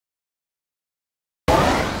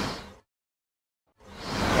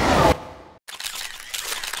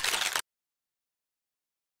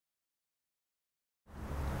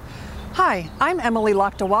Hi, I'm Emily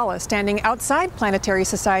Lakdawalla, standing outside Planetary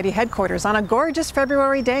Society headquarters on a gorgeous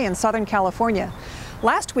February day in Southern California.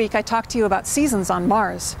 Last week I talked to you about seasons on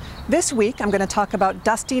Mars. This week I'm going to talk about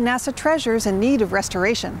dusty NASA treasures in need of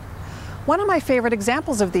restoration. One of my favorite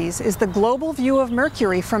examples of these is the global view of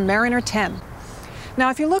Mercury from Mariner 10. Now,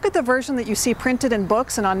 if you look at the version that you see printed in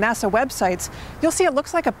books and on NASA websites, you'll see it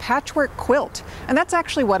looks like a patchwork quilt. And that's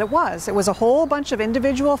actually what it was. It was a whole bunch of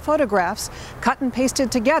individual photographs cut and pasted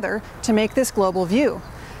together to make this global view.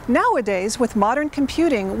 Nowadays, with modern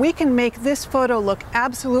computing, we can make this photo look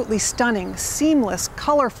absolutely stunning, seamless,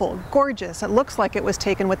 colorful, gorgeous. It looks like it was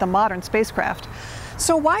taken with a modern spacecraft.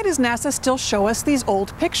 So why does NASA still show us these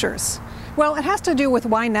old pictures? Well, it has to do with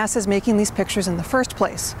why NASA's making these pictures in the first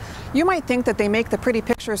place. You might think that they make the pretty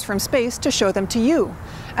pictures from space to show them to you.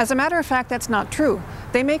 As a matter of fact, that's not true.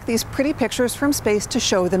 They make these pretty pictures from space to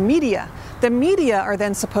show the media. The media are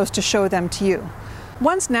then supposed to show them to you.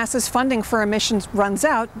 Once NASA's funding for a mission runs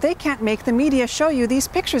out, they can't make the media show you these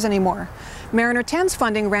pictures anymore. Mariner 10's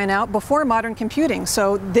funding ran out before modern computing,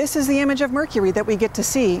 so this is the image of Mercury that we get to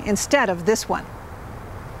see instead of this one.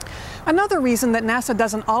 Another reason that NASA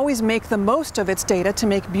doesn't always make the most of its data to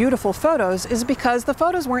make beautiful photos is because the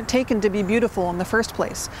photos weren't taken to be beautiful in the first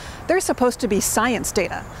place. They're supposed to be science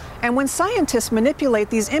data. And when scientists manipulate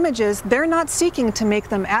these images, they're not seeking to make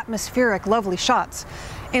them atmospheric, lovely shots.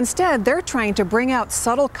 Instead, they're trying to bring out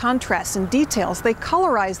subtle contrasts and details. They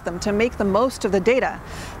colorize them to make the most of the data.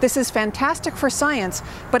 This is fantastic for science,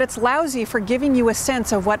 but it's lousy for giving you a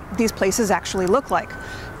sense of what these places actually look like.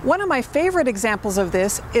 One of my favorite examples of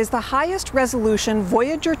this is the highest resolution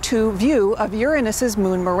Voyager 2 view of Uranus's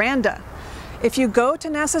moon Miranda. If you go to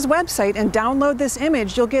NASA's website and download this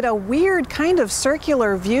image, you'll get a weird kind of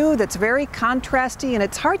circular view that's very contrasty, and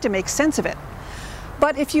it's hard to make sense of it.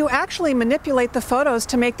 But if you actually manipulate the photos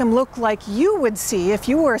to make them look like you would see if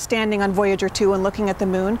you were standing on Voyager 2 and looking at the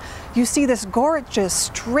moon, you see this gorgeous,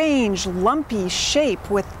 strange, lumpy shape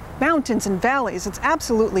with mountains and valleys. It's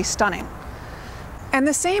absolutely stunning. And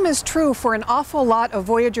the same is true for an awful lot of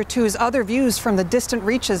Voyager 2's other views from the distant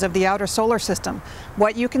reaches of the outer solar system.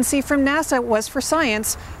 What you can see from NASA was for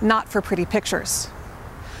science, not for pretty pictures.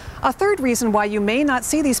 A third reason why you may not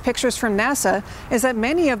see these pictures from NASA is that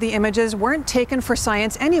many of the images weren't taken for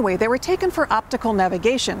science anyway. They were taken for optical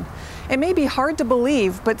navigation. It may be hard to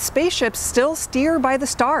believe, but spaceships still steer by the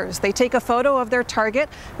stars. They take a photo of their target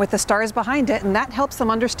with the stars behind it, and that helps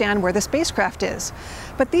them understand where the spacecraft is.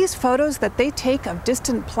 But these photos that they take of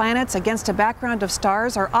distant planets against a background of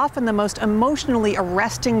stars are often the most emotionally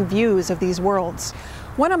arresting views of these worlds.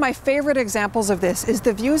 One of my favorite examples of this is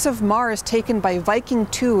the views of Mars taken by Viking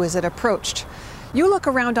 2 as it approached. You look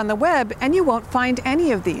around on the web and you won't find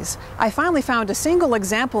any of these. I finally found a single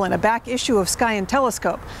example in a back issue of Sky and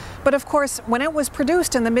Telescope. But of course, when it was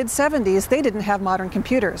produced in the mid-70s, they didn't have modern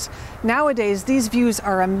computers. Nowadays, these views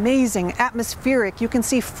are amazing, atmospheric. You can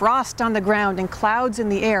see frost on the ground and clouds in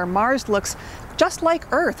the air. Mars looks just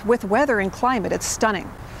like Earth with weather and climate. It's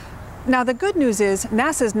stunning. Now, the good news is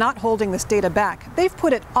NASA's not holding this data back. They've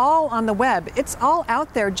put it all on the web. It's all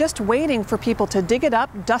out there just waiting for people to dig it up,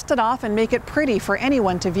 dust it off, and make it pretty for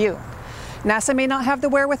anyone to view. NASA may not have the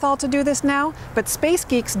wherewithal to do this now, but space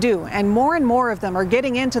geeks do, and more of them are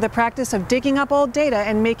getting into the practice of digging up old data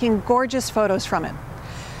and making gorgeous photos from it.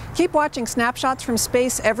 Keep watching Snapshots from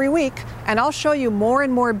Space every week, and I'll show you more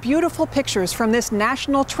and more beautiful pictures from this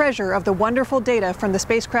national treasure of the wonderful data from the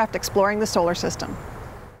spacecraft exploring the solar system.